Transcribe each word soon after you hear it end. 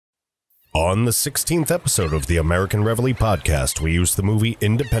On the 16th episode of the American Reveille Podcast, we use the movie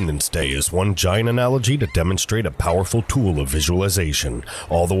Independence Day as one giant analogy to demonstrate a powerful tool of visualization,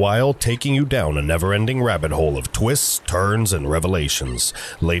 all the while taking you down a never-ending rabbit hole of twists, turns, and revelations.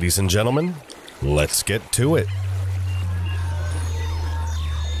 Ladies and gentlemen, let's get to it.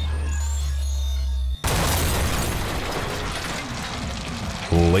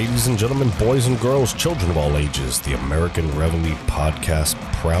 Ladies and gentlemen, boys and girls, children of all ages, the American Reveille Podcast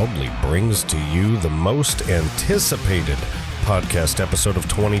proudly brings to you the most anticipated podcast episode of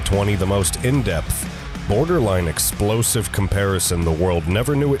 2020, the most in-depth, borderline explosive comparison the world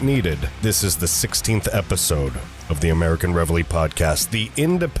never knew it needed. This is the 16th episode of the American Reveille Podcast, the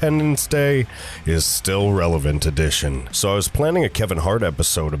Independence Day is Still Relevant edition. So I was planning a Kevin Hart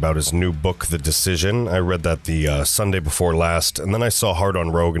episode about his new book, The Decision. I read that the Sunday before last, and then I saw Hart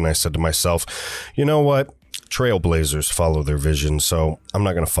on Rogue, and I said to myself, you know what? Trailblazers follow their vision, so I'm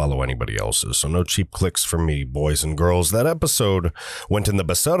not going to follow anybody else's. So no cheap clicks for me, boys and girls. That episode went in the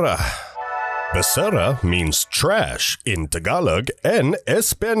basura. Basura means trash in Tagalog and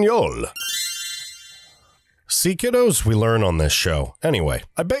Espanol. See, kiddos, we learn on this show. Anyway,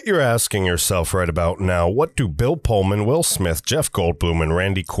 I bet you're asking yourself right about now, what do Bill Pullman, Will Smith, Jeff Goldblum, and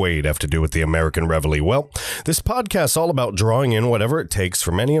Randy Quaid have to do with the American Reveille? Well, this podcast's all about drawing in whatever it takes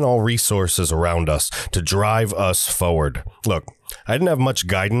from any and all resources around us to drive us forward. Look, I didn't have much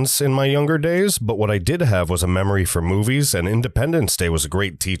guidance in my younger days, but what I did have was a memory for movies, and Independence Day was a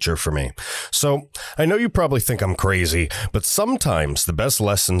great teacher for me. So, I know you probably think I'm crazy, but sometimes the best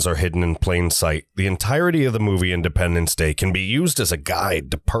lessons are hidden in plain sight. The entirety of the movie Independence Day can be used as a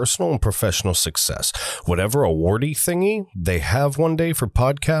guide to personal and professional success. Whatever awardee thingy they have one day for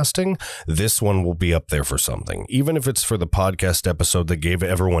podcasting, this one will be up there for something. Even if it's for the podcast episode that gave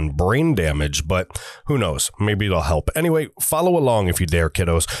everyone brain damage, but who knows, maybe it'll help. Anyway, follow along if you dare,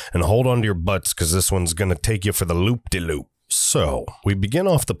 kiddos, and hold on to your butts because this one's going to take you for the loop-de-loop. So, we begin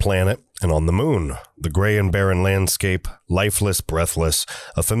off the planet and on the moon. The gray and barren landscape, lifeless, breathless,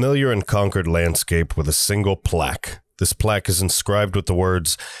 a familiar and conquered landscape with a single plaque. This plaque is inscribed with the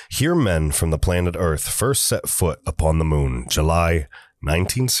words, "Here men from the planet Earth first set foot upon the moon, July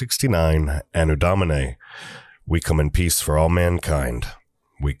 1969, Anno Domini. We come in peace for all mankind.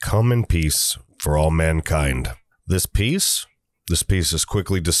 We come in peace for all mankind." This peace is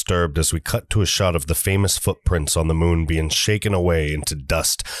quickly disturbed as we cut to a shot of the famous footprints on the moon being shaken away into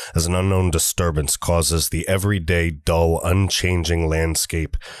dust as an unknown disturbance causes the everyday, dull, unchanging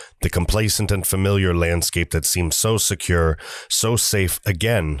landscape, the complacent and familiar landscape that seems so secure, so safe.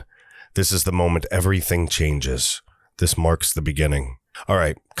 Again, this is the moment everything changes. This marks the beginning. All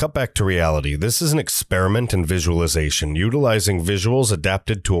right, cut back to reality. This is an experiment in visualization, utilizing visuals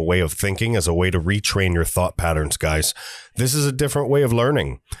adapted to a way of thinking as a way to retrain your thought patterns, guys. This is a different way of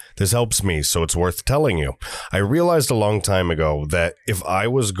learning. This helps me, so it's worth telling you. I realized a long time ago that if I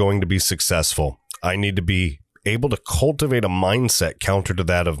was going to be successful, I need to be able to cultivate a mindset counter to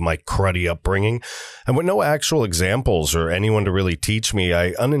that of my cruddy upbringing. And with no actual examples or anyone to really teach me,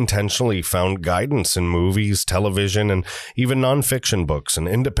 I unintentionally found guidance in movies, television, and even nonfiction books. And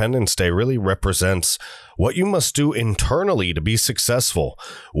Independence Day really represents what you must do internally to be successful.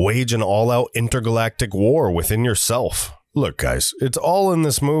 Wage an all-out intergalactic war within yourself. Look, guys, it's all in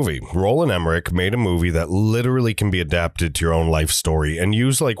this movie. Roland Emmerich made a movie that literally can be adapted to your own life story and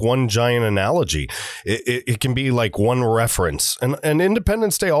use like one giant analogy. It can be like one reference. And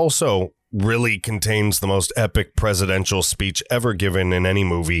Independence Day also really contains the most epic presidential speech ever given in any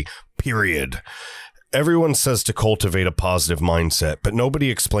movie, period. Everyone says to cultivate a positive mindset, but nobody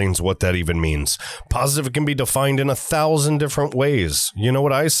explains what that even means. Positive can be defined in 1,000 different ways. You know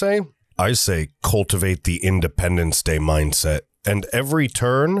what I say? I say cultivate the Independence Day mindset. And every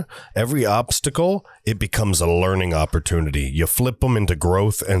turn, every obstacle, it becomes a learning opportunity. You flip them into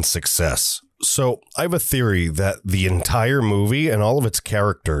growth and success. So I have a theory that the entire movie and all of its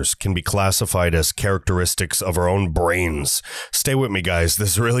characters can be classified as characteristics of our own brains. Stay with me, guys.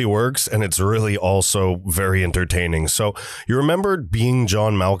 This really works, and it's really also very entertaining. So you remember Being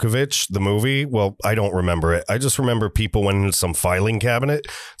John Malkovich, the movie? Well, I don't remember it. I just remember people went into some filing cabinet,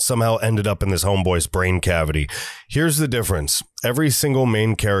 somehow ended up in this homeboy's brain cavity. Here's the difference. Every single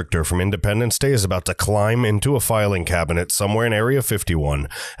main character from Independence Day is about to climb into a filing cabinet somewhere in Area 51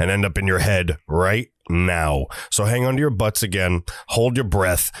 and end up in your head right now. So hang on to your butts again. Hold your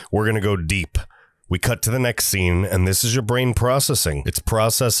breath. We're going to go deep. We cut to the next scene, and this is your brain processing. It's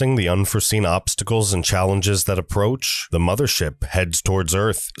processing the unforeseen obstacles and challenges that approach. The mothership heads towards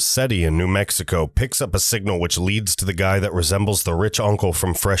Earth. SETI in New Mexico picks up a signal which leads to the guy that resembles the rich uncle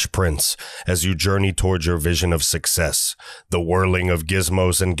from Fresh Prince as you journey towards your vision of success. The whirling of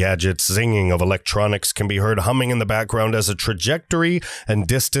gizmos and gadgets, zinging of electronics can be heard humming in the background as a trajectory and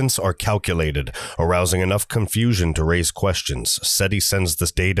distance are calculated, arousing enough confusion to raise questions. SETI sends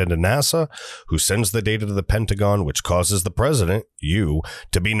this data to NASA, who sends the data to the Pentagon, which causes the president, you,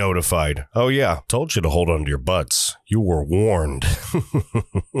 to be notified. Oh yeah, told you to hold on to your butts. You were warned.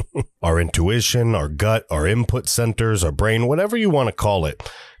 Our intuition, our gut, our input centers, our brain, whatever you want to call it,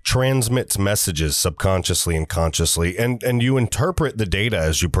 transmits messages subconsciously and consciously, and you interpret the data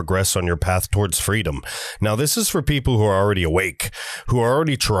as you progress on your path towards freedom. Now, this is for people who are already awake, who are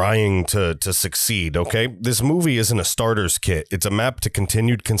already trying to succeed, okay? This movie isn't a starter's kit. It's a map to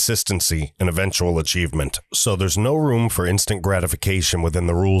continued consistency and eventual achievement. So there's no room for instant gratification within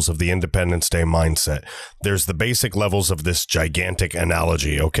the rules of the Independence Day mindset. There's the basic levels of this gigantic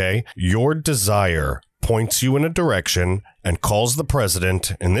analogy, okay? Your desire points you in a direction and calls the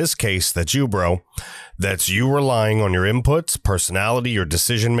president, in this case, that's you, bro. That's you relying on your inputs, personality, your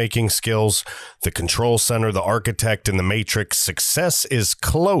decision-making skills, the control center, the architect, and the matrix. Success is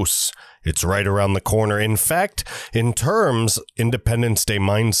close. It's right around the corner. In fact, in terms, Independence Day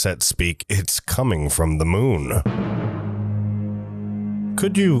mindset speak, it's coming from the moon.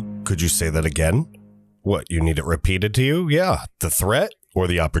 Could you say that again? What, you need it repeated to you? Yeah, the threat or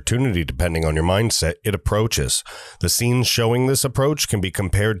the opportunity, depending on your mindset, it approaches. The scenes showing this approach can be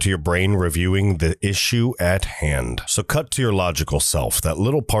compared to your brain reviewing the issue at hand. So cut to your logical self, that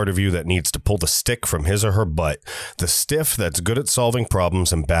little part of you that needs to pull the stick from his or her butt, the stiff that's good at solving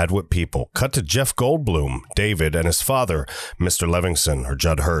problems and bad with people. Cut to Jeff Goldblum, David, and his father, Mr. Levinson, or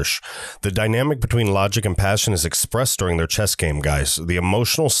Judd Hirsch. The dynamic between logic and passion is expressed during their chess game, guys. The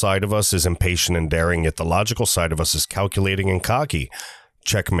emotional side of us is impatient and daring, yet the logical side of us is calculating and cocky.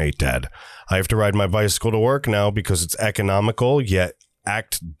 Checkmate, Dad. I have to ride my bicycle to work now because it's economical, yet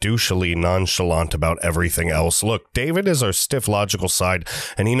act douchily nonchalant about everything else. Look, David is our stiff logical side,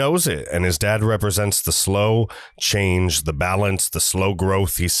 and he knows it, and his dad represents the slow change, the balance, the slow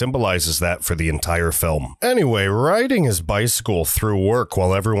growth. He symbolizes that for the entire film. Anyway, riding his bicycle through work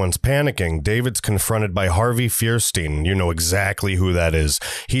while everyone's panicking, David's confronted by Harvey Fierstein. You know exactly who that is.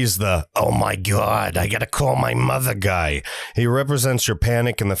 He's the, oh my God, I gotta call my mother guy. He represents your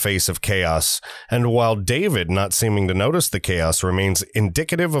panic in the face of chaos, and while David, not seeming to notice the chaos, remains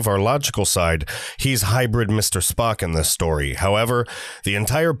indicative of our logical side, he's hybrid Mr. Spock in this story. However, the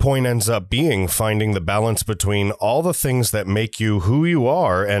entire point ends up being finding the balance between all the things that make you who you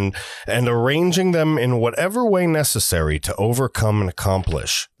are and arranging them in whatever way necessary to overcome and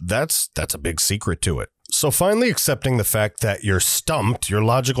accomplish. That's a big secret to it. So finally accepting the fact that you're stumped, your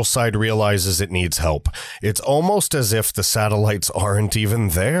logical side realizes it needs help. It's almost as if the satellites aren't even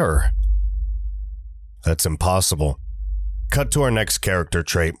there. That's impossible. Cut to our next character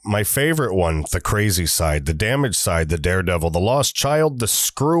trait. My favorite one, the crazy side, the damaged side, the daredevil, the lost child, the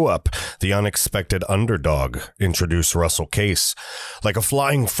screw-up, the unexpected underdog. Introduce Russell Case. Like a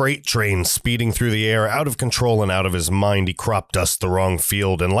flying freight train speeding through the air, out of control and out of his mind, he crop dusts the wrong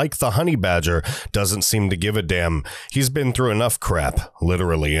field, and like the honey badger, doesn't seem to give a damn. He's been through enough crap,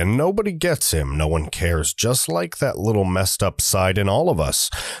 literally, and nobody gets him. No one cares, just like that little messed up side in all of us.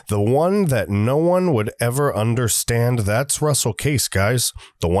 The one that no one would ever understand, that's Russell Case, guys.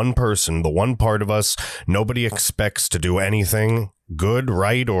 The one person, the one part of us nobody expects to do anything good,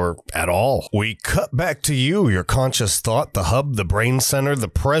 right, or at all. We cut back to you, your conscious thought, the hub, the brain center. The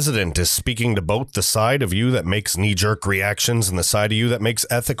president is speaking to both the side of you that makes knee-jerk reactions and the side of you that makes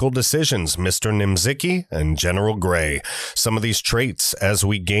ethical decisions, Mr. Nimziki and General Gray. Some of these traits, as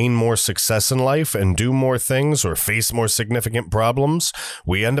we gain more success in life and do more things or face more significant problems,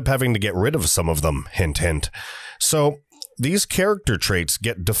 we end up having to get rid of some of them, hint, hint. So, these character traits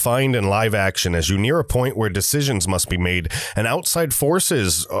get defined in live action as you near a point where decisions must be made and outside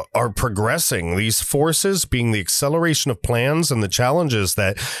forces are progressing. These forces being the acceleration of plans and the challenges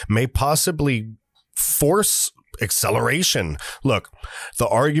that may possibly force acceleration. Look, the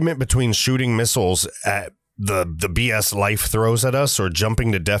argument between shooting missiles at the BS life throws at us or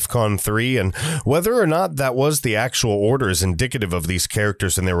jumping to DEFCON 3 and whether or not that was the actual order is indicative of these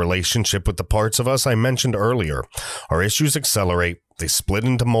characters and their relationship with the parts of us I mentioned earlier. Our issues accelerate. They split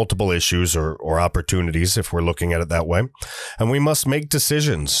into multiple issues or opportunities if we're looking at it that way. And we must make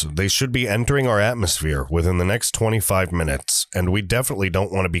decisions. They should be entering our atmosphere within the next 25 minutes. and we definitely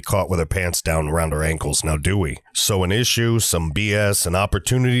don't want to be caught with our pants down around our ankles, now do we? So an issue, some BS, an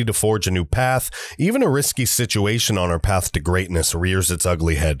opportunity to forge a new path, even a risky situation on our path to greatness rears its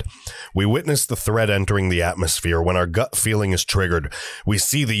ugly head. We witness the threat entering the atmosphere when our gut feeling is triggered. We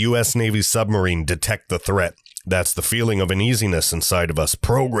see the U.S. Navy submarine detect the threat. That's the feeling of uneasiness inside of us,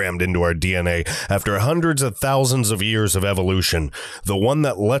 programmed into our DNA after hundreds of thousands of years of evolution, the one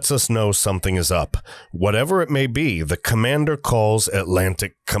that lets us know something is up. Whatever it may be, the commander calls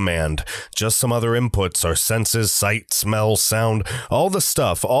Atlantic Command. Just some other inputs, our senses, sight, smell, sound, all the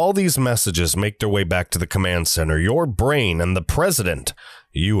stuff, all these messages make their way back to the command center, your brain, and the president.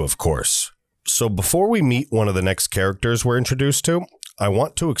 You, of course. So before we meet one of the next characters we're introduced to, I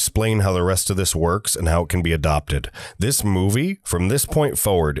want to explain how the rest of this works and how it can be adopted. This movie, from this point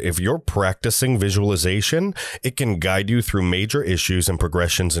forward, if you're practicing visualization, it can guide you through major issues and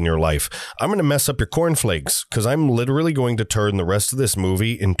progressions in your life. I'm going to mess up your cornflakes because I'm literally going to turn the rest of this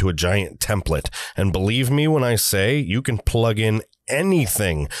movie into a giant template. And believe me when I say you can plug in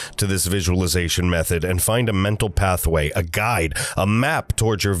anything to this visualization method and find a mental pathway, a guide, a map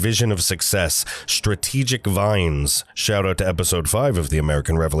towards your vision of success, strategic vines. Shout out to episode 5 of the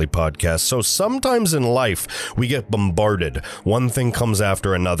American Reveille Podcast. So sometimes in life, we get bombarded. One thing comes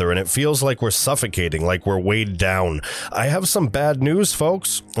after another, and it feels like we're suffocating, like we're weighed down. I have some bad news,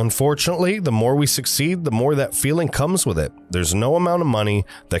 folks. Unfortunately, the more we succeed, the more that feeling comes with it. There's no amount of money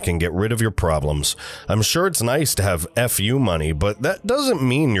that can get rid of your problems. I'm sure it's nice to have FU money, but that doesn't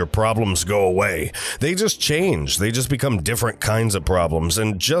mean your problems go away. They just change. They just become different kinds of problems,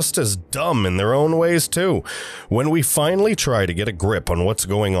 and just as dumb in their own ways too. When we finally try to get a grip on what's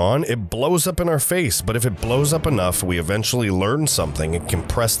going on, it blows up in our face, but if it blows up enough, we eventually learn something and can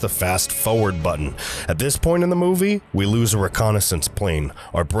press the fast forward button. At this point in the movie, we lose a reconnaissance plane.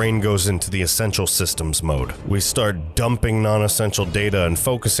 Our brain goes into the essential systems mode. We start dumping non-essential data and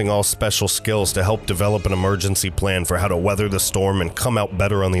focusing all special skills to help develop an emergency plan for how to weather the storm and come out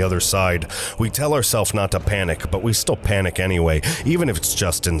better on the other side. We tell ourselves not to panic, but we still panic anyway, even if it's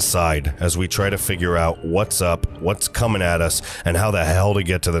just inside, as we try to figure out what's up, what's coming at us, and how the hell to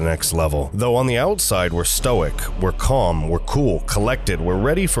get to the next level. Though on the outside, we're stoic, we're calm, we're cool, collected, we're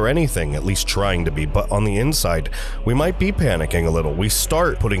ready for anything, at least trying to be, but on the inside, we might be panicking a little. We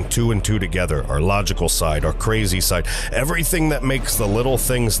start putting 2 and 2 together, our logical side, our crazy side, everything that makes the little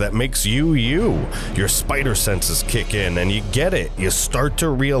things that makes you, you. Your spider senses kick in, and you get it. You start to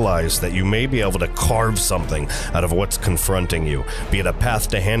realize that you may be able to carve something out of what's confronting you, be it a path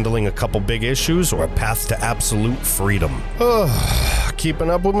to handling a couple big issues or a path to absolute freedom. Keeping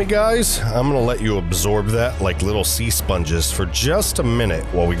up with me, guys? I'm gonna let you absorb that like little sea sponges for just a minute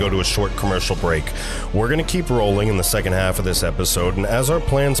while we go to a short commercial break. We're gonna keep rolling in the second half of this episode, and as our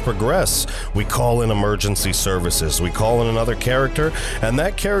plans progress, we call in emergency services, we call in another character, and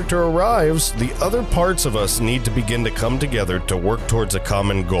that character arrives. The other parts of us need to begin to come together to work towards a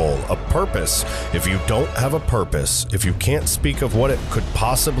common goal, a purpose. If you don't have a purpose, if you can't speak of what it could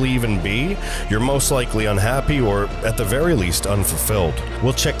possibly even be, you're most likely unhappy or, at the very least, unfulfilled.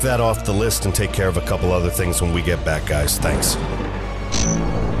 We'll check that off the list and take care of a couple other things when we get back, guys. Thanks.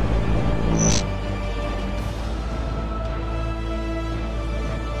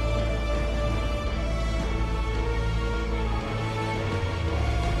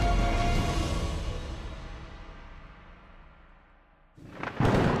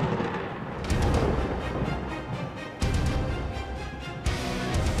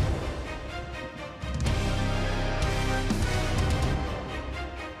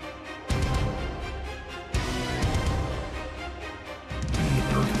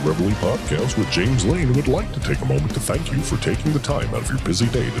 Reveille Podcast with James Lane would like to take a moment to thank you for taking the time out of your busy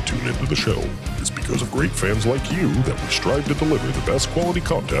day to tune into the show. It's because of great fans like you that we strive to deliver the best quality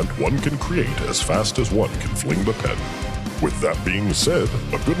content one can create as fast as one can fling the pen. With that being said,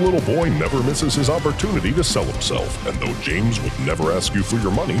 a good little boy never misses his opportunity to sell himself, and though James would never ask you for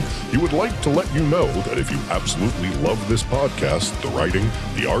your money, he would like to let you know that if you absolutely love this podcast, the writing,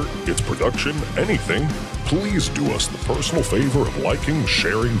 the art, its production, anything, please do us the personal favor of liking,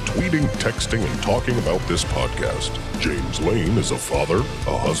 sharing, tweeting, texting, and talking about this podcast. James Lane is a father,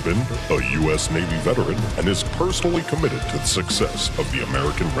 a husband, a U.S. Navy veteran, and is personally committed to the success of the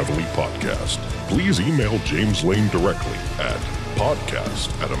American Reveille Podcast. Please email James Lane directly at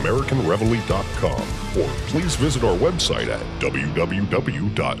podcast@AmericanReveille.com, or please visit our website at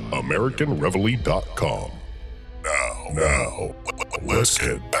www.AmericanReveille.com. Now, let's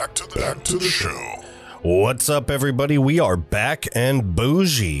get back to the show. What's up, everybody? We are back and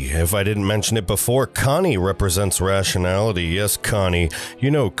bougie. If I didn't mention it before, Connie represents rationality. Yes, Connie.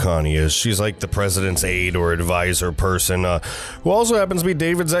 You know Connie is. She's like the president's aide or advisor person, who also happens to be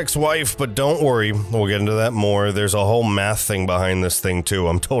David's ex-wife, but don't worry. We'll get into that more. There's a whole math thing behind this thing, too.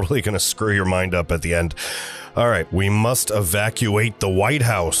 I'm totally going to screw your mind up at the end. All right, we must evacuate the White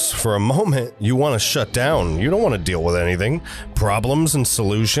House. For a moment, you want to shut down. You don't want to deal with anything. Problems and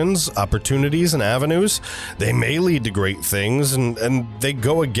solutions, opportunities and avenues, they may lead to great things, and they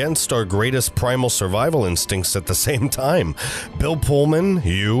go against our greatest primal survival instincts at the same time. Bill Pullman,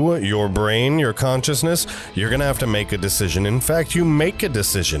 you, your brain, your consciousness, you're going to have to make a decision. In fact, you make a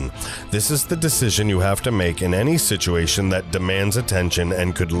decision. This is the decision you have to make in any situation that demands attention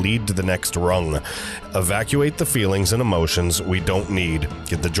and could lead to the next rung. Evacuate the feelings and emotions we don't need.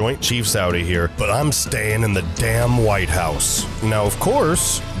 Get the Joint Chiefs out of here, but I'm staying in the damn White House. Now, of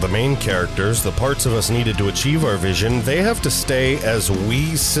course, the main characters, the parts of us needed to achieve our vision, they have to stay as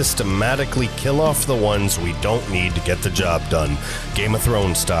we systematically kill off the ones we don't need to get the job done. Game of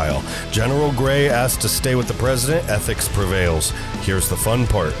Thrones style. General Grey asked to stay with the president, ethics prevails. Here's the fun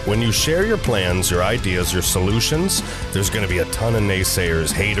part. When you share your plans, your ideas, your solutions, there's going to be a ton of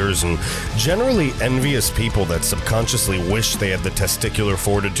naysayers, haters, and generally envious people that subconsciously wish they had the testicular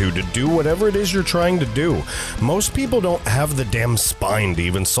fortitude to do whatever it is you're trying to do. Most people don't have the damn spine to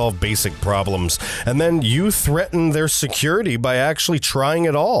even solve basic problems, and then you threaten their security by actually trying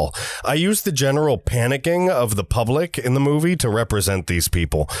it all. I use the general panicking of the public in the movie to represent these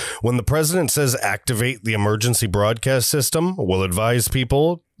people. When the president says activate the emergency broadcast system, we'll advise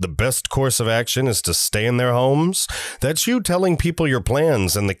people the best course of action is to stay in their homes. That's you telling people your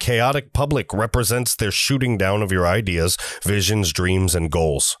plans, and the chaotic public represents their shooting down of your ideas, visions, dreams, and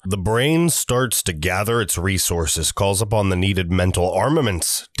goals. The brain starts to gather its resources, calls upon the needed mental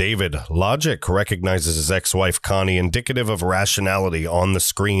armaments. David, logic, recognizes his ex-wife Connie, indicative of rationality, on the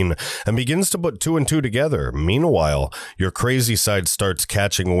screen, and begins to put two and two together. Meanwhile, your crazy side starts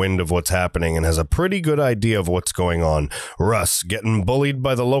catching wind of what's happening and has a pretty good idea of what's going on. Russ, getting bullied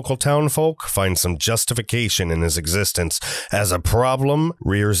by the local town folk, finds some justification in his existence as a problem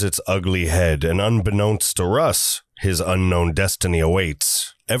rears its ugly head, and unbeknownst to Russ, his unknown destiny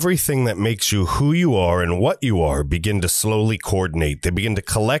awaits. Everything that makes you who you are and what you are begin to slowly coordinate. They begin to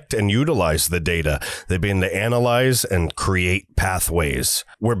collect and utilize the data. They begin to analyze and create pathways.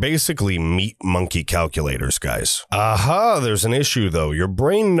 We're basically meat monkey calculators, guys. Aha, there's an issue though. Your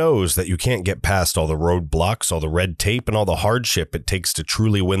brain knows that you can't get past all the roadblocks, all the red tape, and all the hardship it takes to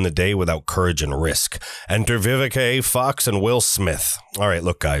truly win the day without courage and risk. Enter Vivica A, Fox, and Will Smith. All right,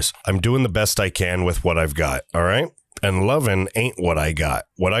 look guys, I'm doing the best I can with what I've got, all right? And lovin' ain't what I got.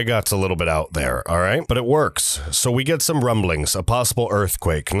 What I got's a little bit out there, all right? But it works. So we get some rumblings, a possible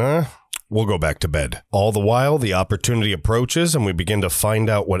earthquake, nah? We'll go back to bed. All the while, the opportunity approaches and we begin to find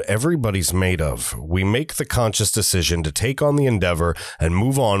out what everybody's made of. We make the conscious decision to take on the endeavor and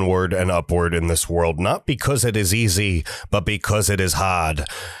move onward and upward in this world, not because it is easy, but because it is hard.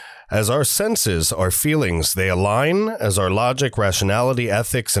 As our senses, our feelings, they align, as our logic, rationality,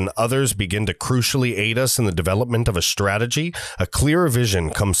 ethics, and others begin to crucially aid us in the development of a strategy, a clearer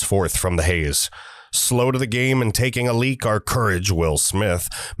vision comes forth from the haze. Slow to the game and taking a leak, our courage, Will Smith,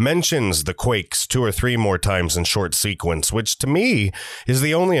 mentions the quakes 2 or 3 more times in short sequence, which to me is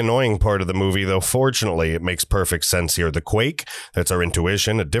the only annoying part of the movie, though fortunately it makes perfect sense here. The quake, that's our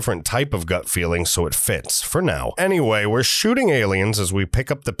intuition, a different type of gut feeling, so it fits, for now. Anyway, we're shooting aliens as we pick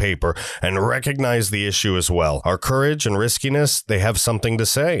up the paper and recognize the issue as well. Our courage and riskiness, they have something to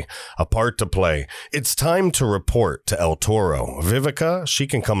say, a part to play. It's time to report to El Toro. Vivica, she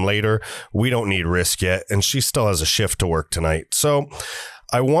can come later. We don't need risk yet, and she still has a shift to work tonight. So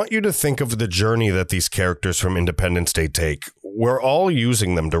I want you to think of the journey that these characters from Independence Day take. We're all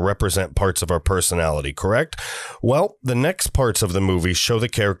using them to represent parts of our personality, correct? Well, the next parts of the movie show the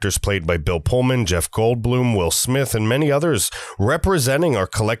characters played by Bill Pullman, Jeff Goldblum, Will Smith, and many others representing our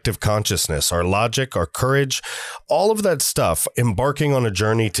collective consciousness, our logic, our courage, all of that stuff, embarking on a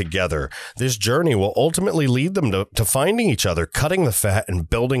journey together. This journey will ultimately lead them to finding each other, cutting the fat, and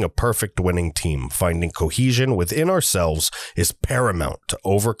building a perfect winning team. Finding cohesion within ourselves is paramount to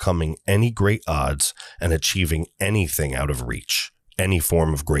overcoming any great odds and achieving anything out of reach. any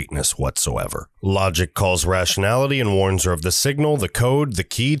form of greatness whatsoever. Logic calls rationality and warns her of the signal, the code, the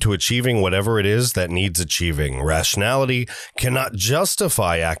key to achieving whatever it is that needs achieving. Rationality cannot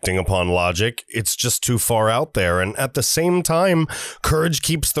justify acting upon logic. It's just too far out there. And at the same time, courage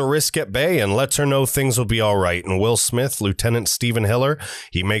keeps the risk at bay and lets her know things will be all right. And Will Smith, Lieutenant Stephen Hiller,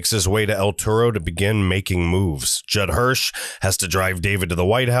 he makes his way to El Toro to begin making moves. Judd Hirsch has to drive David to the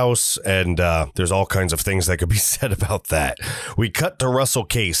White House, and there's all kinds of things that could be said about that. We cut to Russell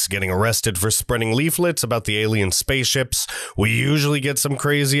Case getting arrested for spreading leaflets about the alien spaceships. We usually get some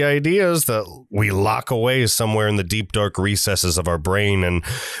crazy ideas that we lock away somewhere in the deep, dark recesses of our brain, and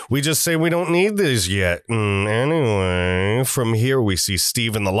we just say we don't need these yet. Anyway, from here we see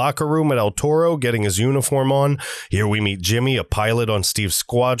Steve in the locker room at El Toro getting his uniform on. Here we meet Jimmy, a pilot on Steve's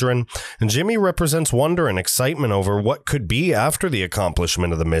squadron, and Jimmy represents wonder and excitement over what could be after the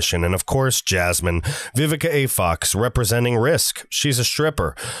accomplishment of the mission. And of course, Jasmine, Vivica A. Fox, representing risk. She's a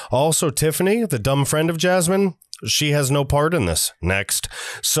stripper. Also, Tiffany, the dumb friend of Jasmine, she has no part in this. Next.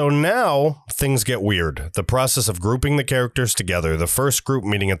 So now things get weird. The process of grouping the characters together, the first group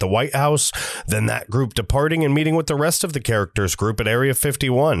meeting at the White House, then that group departing and meeting with the rest of the characters group at Area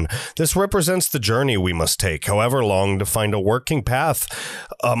 51. This represents the journey we must take, however long, to find a working path,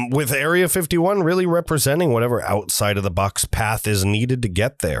 with Area 51 really representing whatever outside of the box path is needed to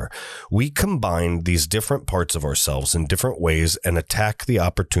get there. We combine these different parts of ourselves in different ways and attack the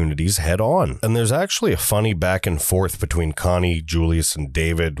opportunities head on. And there's actually a funny back and forth between Connie, Julius, and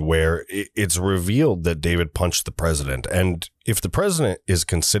David where it's revealed that David punched the president. And if the president is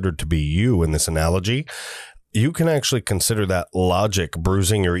considered to be you in this analogy, you can actually consider that logic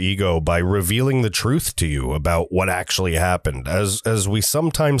bruising your ego by revealing the truth to you about what actually happened, as we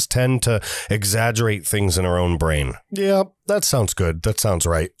sometimes tend to exaggerate things in our own brain. Yeah, that sounds good. That sounds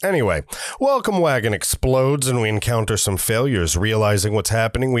right. Anyway, welcome wagon explodes and we encounter some failures. Realizing what's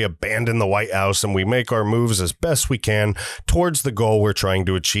happening, we abandon the White House and we make our moves as best we can towards the goal we're trying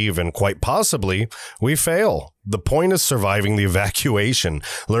to achieve, and quite possibly, we fail. The point is surviving the evacuation,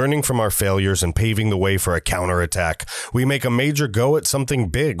 learning from our failures, and paving the way for a counterattack. We make a major go at something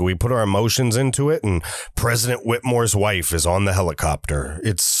big. We put our emotions into it, and President Whitmore's wife is on the helicopter.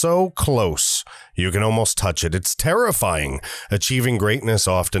 It's so close. You can almost touch it. It's terrifying. Achieving greatness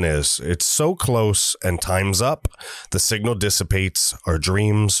often is. It's so close, and time's up. The signal dissipates. Our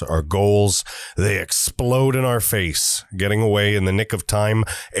dreams, our goals, they explode in our face. Getting away in the nick of time,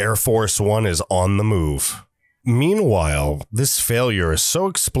 Air Force One is on the move. Meanwhile, this failure is so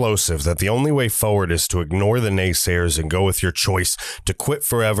explosive that the only way forward is to ignore the naysayers and go with your choice to quit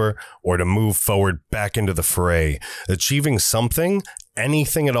forever or to move forward back into the fray. Achieving something,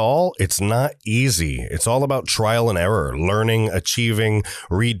 anything at all, it's not easy. It's all about trial and error, learning, achieving,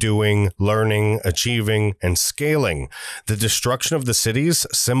 redoing, learning, achieving, and scaling. The destruction of the cities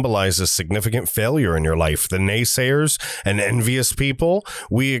symbolizes significant failure in your life. The naysayers and envious people,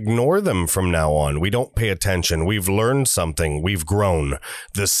 we ignore them from now on. We don't pay attention. We've learned something. We've grown.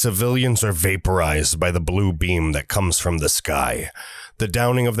 The civilians are vaporized by the blue beam that comes from the sky. The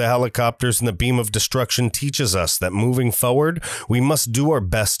downing of the helicopters and the beam of destruction teaches us that moving forward, we must do our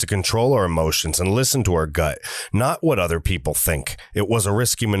best to control our emotions and listen to our gut, not what other people think. It was a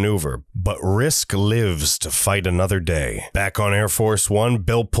risky maneuver, but risk lives to fight another day. Back on Air Force One,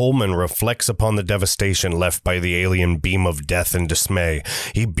 Bill Pullman reflects upon the devastation left by the alien beam of death and dismay.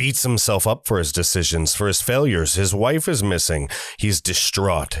 He beats himself up for his decisions, for his failures. His wife is missing. He's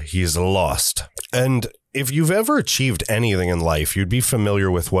distraught. He's lost. And if you've ever achieved anything in life, you'd be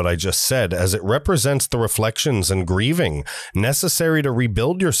familiar with what I just said, as it represents the reflections and grieving necessary to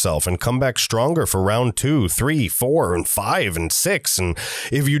rebuild yourself and come back stronger for round 2, 3, 4, and 5, and 6. And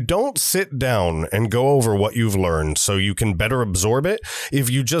if you don't sit down and go over what you've learned so you can better absorb it, if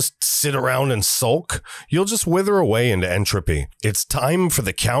you just sit around and sulk, you'll just wither away into entropy. It's time for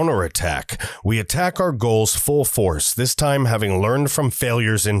the counterattack. We attack our goals full force, this time having learned from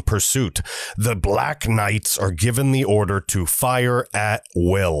failures in pursuit. The Black Knights are given the order to fire at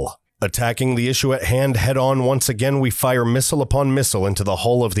will. Attacking the issue at hand head-on, once again we fire missile upon missile into the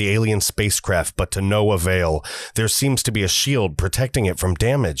hull of the alien spacecraft, but to no avail. There seems to be a shield protecting it from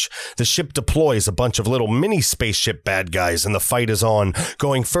damage. The ship deploys a bunch of little mini-spaceship bad guys, and the fight is on,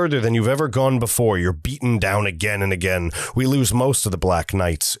 going further than you've ever gone before. You're beaten down again and again. We lose most of the Black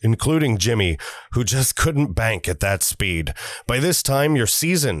Knights, including Jimmy, who just couldn't bank at that speed. By this time, you're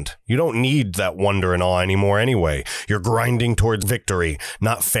seasoned. You don't need that wonder and awe anymore anyway. You're grinding towards victory,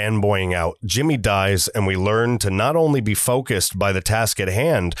 not fanboy boying out. Jimmy dies, and we learn to not only be focused by the task at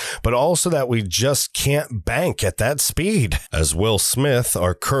hand, but also that we just can't bank at that speed. As Will Smith,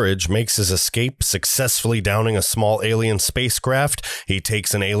 our courage, makes his escape, successfully downing a small alien spacecraft, he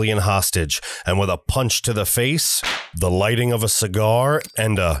takes an alien hostage, and with a punch to the face, the lighting of a cigar,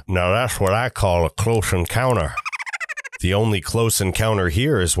 and now that's what I call a close encounter. The only close encounter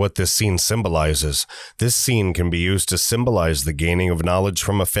here is what this scene symbolizes. This scene can be used to symbolize the gaining of knowledge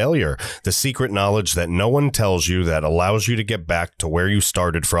from a failure, the secret knowledge that no one tells you that allows you to get back to where you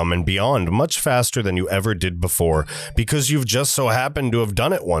started from and beyond much faster than you ever did before, because you've just so happened to have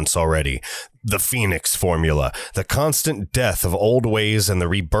done it once already. The Phoenix formula, the constant death of old ways and the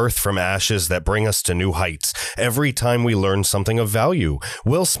rebirth from ashes that bring us to new heights every time we learn something of value.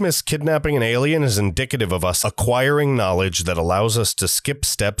 Will Smith's kidnapping an alien is indicative of us acquiring knowledge that allows us to skip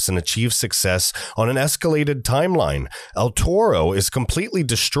steps and achieve success on an escalated timeline. El Toro is completely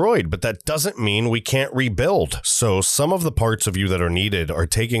destroyed, but that doesn't mean we can't rebuild. So some of the parts of you that are needed are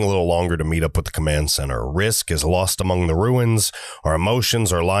taking a little longer to meet up with the command center. Risk is lost among the ruins. Our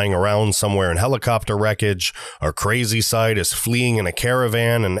emotions are lying around somewhere in helicopter wreckage, our crazy side is fleeing in a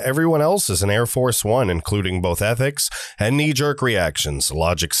caravan, and everyone else is in Air Force One, including both ethics and knee-jerk reactions.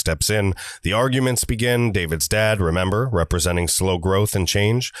 Logic steps in, the arguments begin. David's dad, remember, representing slow growth and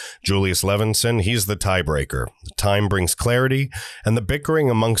change. Julius Levinson, he's the tiebreaker. Time brings clarity, and the bickering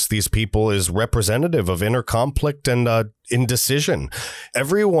amongst these people is representative of inner conflict and indecision.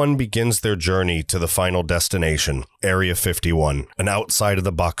 Everyone begins their journey to the final destination, Area 51, an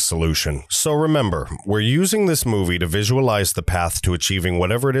outside-of-the-box solution. So remember, we're using this movie to visualize the path to achieving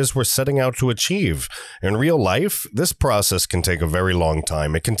whatever it is we're setting out to achieve. In real life, this process can take a very long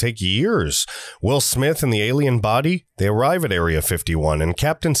time. It can take years. Will Smith and the alien body, they arrive at Area 51, and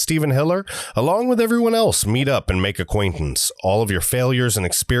Captain Stephen Hiller, along with everyone else, meet up and make acquaintance. All of your failures and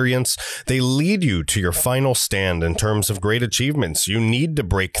experience, they lead you to your final stand in terms of great achievements. You need to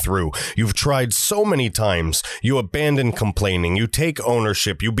break through. You've tried so many times. You abandon complaining. You take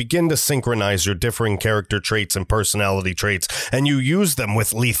ownership. You begin to synchronize your differing character traits and personality traits, and you use them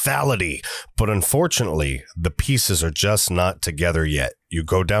with lethality. But unfortunately, the pieces are just not together yet. You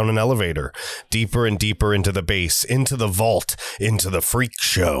go down an elevator, deeper and deeper into the base, into the vault, into the freak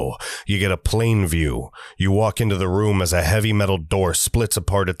show. You get a plane view. You walk into the room as a heavy metal door splits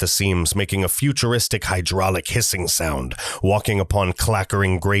apart at the seams, making a futuristic hydraulic hissing sound. Walking upon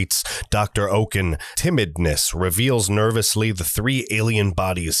clackering grates, Dr. Oaken, timidness, reveals nervously the three alien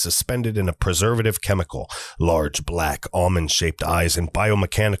bodies suspended in a preservative chemical. Large, black, almond-shaped eyes and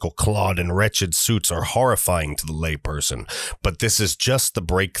biomechanical clawed and wretched suits are horrifying to the layperson. But this is just the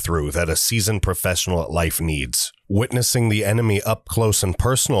breakthrough that a seasoned professional at life needs. Witnessing the enemy up close and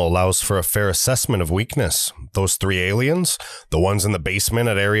personal allows for a fair assessment of weakness. Those three aliens, the ones in the basement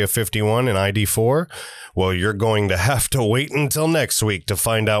at Area 51 and ID4, well, you're going to have to wait until next week to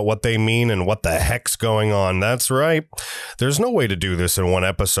find out what they mean and what the heck's going on. That's right. There's no way to do this in one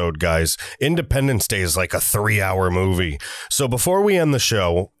episode, guys. Independence Day is like a 3-hour movie. So before we end the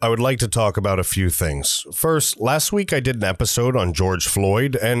show, I would like to talk about a few things. First, last week I did an episode on George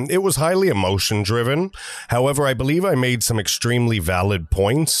Floyd, and it was highly emotion-driven. However, I believe I made some extremely valid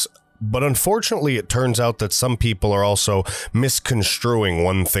points. But unfortunately, it turns out that some people are also misconstruing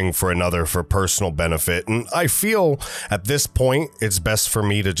one thing for another for personal benefit. And I feel at this point, it's best for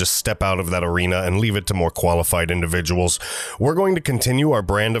me to just step out of that arena and leave it to more qualified individuals. We're going to continue our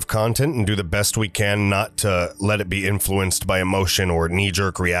brand of content and do the best we can not to let it be influenced by emotion or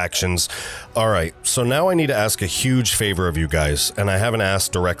knee-jerk reactions. All right, so now I need to ask a huge favor of you guys, and I haven't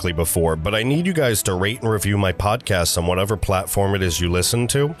asked directly before, but I need you guys to rate and review my podcast on whatever platform it is you listen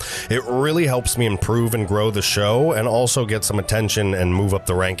to. It really helps me improve and grow the show and also get some attention and move up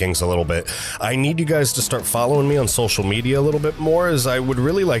the rankings a little bit. I need you guys to start following me on social media a little bit more, as I would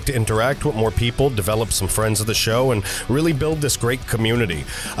really like to interact with more people, develop some friends of the show, and really build this great community.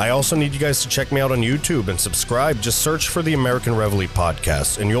 I also need you guys to check me out on YouTube and subscribe. Just search for the American Reveille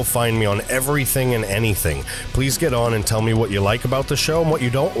Podcast and you'll find me on everything and anything. Please get on and tell me what you like about the show and what you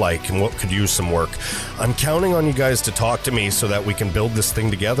don't like and what could use some work. I'm counting on you guys to talk to me so that we can build this thing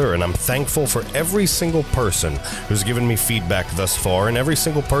together, and I'm thankful for every single person who's given me feedback thus far and every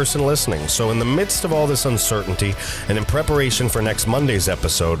single person listening. So in the midst of all this uncertainty and in preparation for next Monday's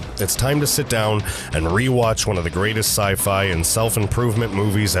episode, it's time to sit down and rewatch one of the greatest sci-fi and self-improvement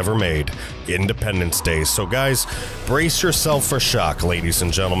movies ever made, Independence Day. So guys, brace yourself for shock, ladies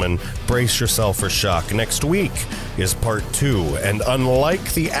and gentlemen. Brace yourself for shock. Next week, is part 2, and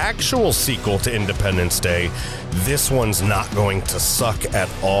unlike the actual sequel to Independence Day, this one's not going to suck at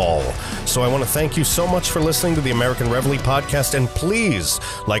all. So I want to thank you so much for listening to the American Reveille Podcast, and please,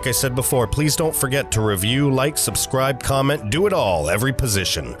 like I said before, please don't forget to review, like, subscribe, comment, do it all, every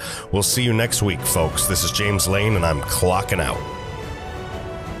position. We'll see you next week, folks. This is James Lane, and I'm clocking out.